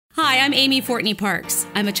Hi, I'm Amy Fortney Parks.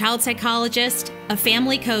 I'm a child psychologist, a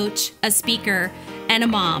family coach, a speaker, and a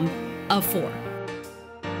mom of 4.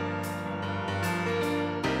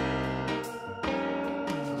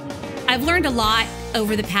 I've learned a lot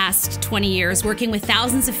over the past 20 years working with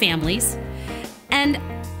thousands of families, and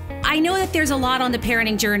I know that there's a lot on the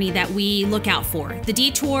parenting journey that we look out for, the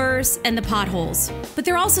detours and the potholes, but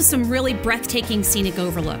there are also some really breathtaking scenic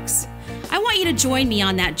overlooks. I want you to join me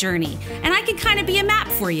on that journey, and I can kind of be a map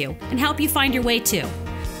for you and help you find your way too.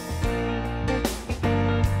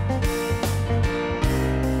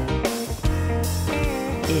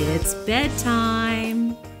 It's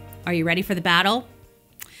bedtime. Are you ready for the battle?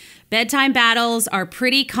 Bedtime battles are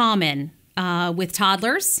pretty common with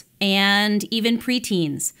toddlers and even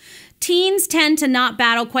preteens. Teens tend to not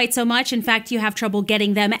battle quite so much. In fact, you have trouble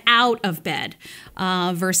getting them out of bed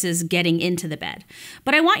versus getting into the bed.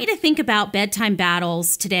 But I want you to think about bedtime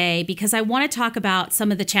battles today because I want to talk about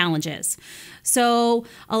some of the challenges. So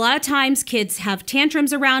a lot of times kids have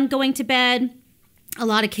tantrums around going to bed. A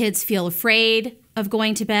lot of kids feel afraid of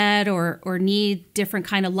going to bed or need different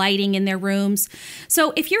kind of lighting in their rooms.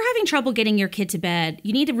 So if you're having trouble getting your kid to bed,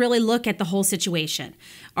 you need to really look at the whole situation.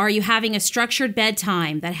 Are you having a structured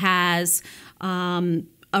bedtime that has a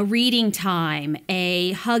reading time,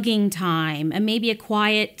 a hugging time, and maybe a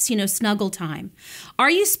quiet, snuggle time?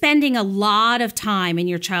 Are you spending a lot of time in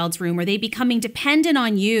your child's room? Are they becoming dependent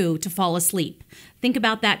on you to fall asleep? Think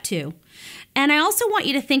about that too. And I also want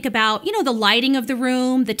you to think about, the lighting of the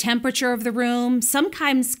room, the temperature of the room.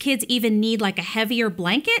 Sometimes kids even need like a heavier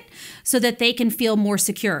blanket so that they can feel more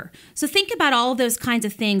secure. So think about all of those kinds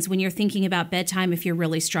of things when you're thinking about bedtime if you're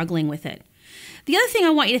really struggling with it. The other thing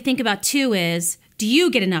I want you to think about too is, do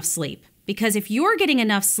you get enough sleep? Because if you're getting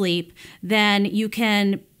enough sleep, then you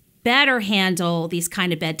can better handle these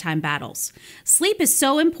kind of bedtime battles. Sleep is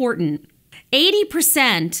so important.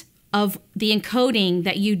 80% of the encoding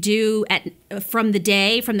that you do from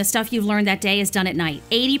the stuff you've learned that day is done at night,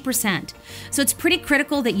 80%. So it's pretty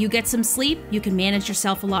critical that you get some sleep. You can manage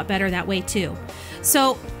yourself a lot better that way too.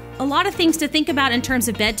 So a lot of things to think about in terms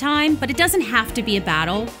of bedtime, but it doesn't have to be a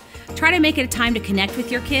battle. Try to make it a time to connect with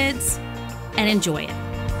your kids and enjoy it.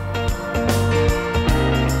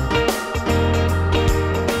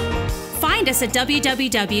 Find us at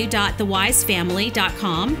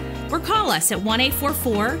www.thewisefamily.com or call us at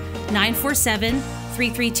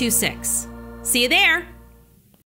 1-844-947-3326. See you there.